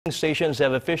Stations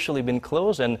have officially been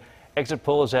closed and exit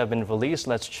polls have been released.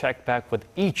 Let's check back with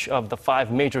each of the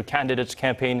 5 major candidates'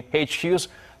 campaign HQs.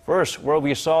 First, where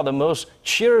we saw the most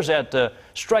cheers at the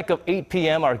strike of 8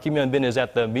 p.m., our Kim Hyunbin is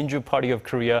at the Minjoo Party of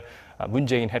Korea, Moon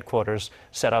Jae-in headquarters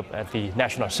set up at the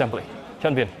National Assembly.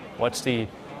 Hyunbin, what's the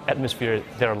atmosphere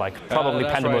there like? Probably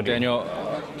that's pandemonium.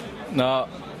 Right,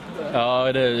 Daniel.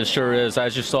 It sure is.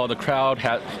 As you saw, the crowd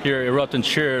here erupt in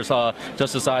cheers.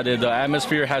 Just decided the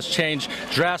atmosphere has changed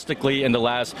drastically in the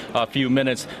last few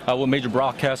minutes with major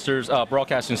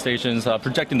broadcasting stations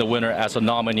projecting the winner as a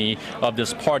nominee of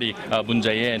this party, Moon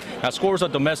Jae-in. Now, scores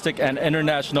of domestic and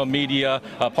international media,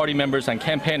 party members, and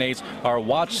campaign aides are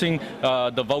watching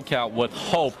the vote count with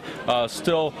hope.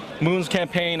 Still, Moon's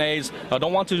campaign aides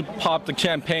don't want to pop the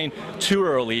champagne too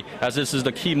early, as this is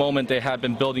the key moment they have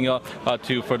been building up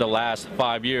to for the last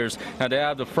 5 years. Now they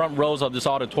have the front rows of this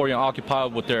auditorium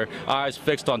occupied with their eyes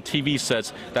fixed on TV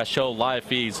sets that show live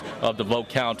feeds of the vote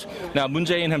count. Now Moon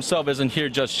Jae-in himself isn't here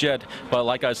just yet, but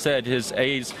like I said, his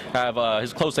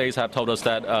close aides have told us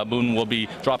that Moon will be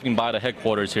dropping by the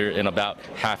headquarters here in about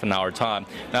half an hour time.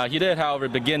 Now he did, however,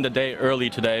 begin the day early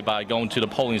today by going to the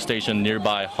polling station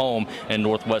nearby home in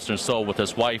northwestern Seoul with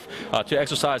his wife to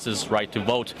exercise his right to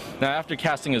vote. Now after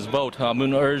casting his vote,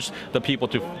 Moon urged the people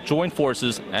to join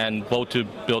forces and vote to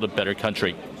build a better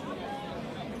country.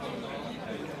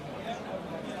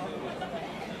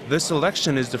 This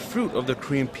election is the fruit of the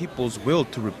Korean people's will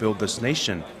to rebuild this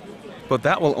nation. But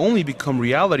that will only become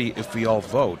reality if we all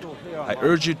vote. I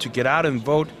urge you to get out and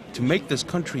vote to make this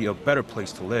country a better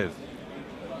place to live.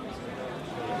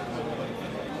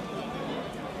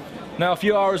 Now, a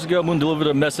few hours ago, Moon delivered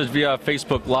a message via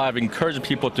Facebook Live encouraging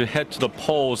people to head to the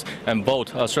polls and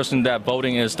vote, stressing that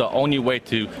voting is the only way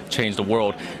to change the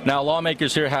world. Now,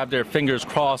 lawmakers here have their fingers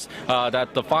crossed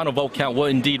that the final vote count will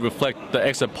indeed reflect the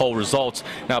exit poll results.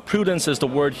 Now, prudence is the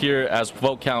word here as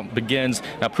vote count begins.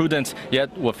 Now, prudence,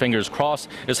 yet with fingers crossed,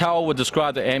 is how I would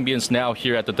describe the ambience now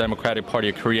here at the Democratic Party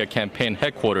of Korea campaign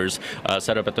headquarters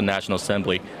set up at the National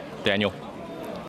Assembly. Daniel.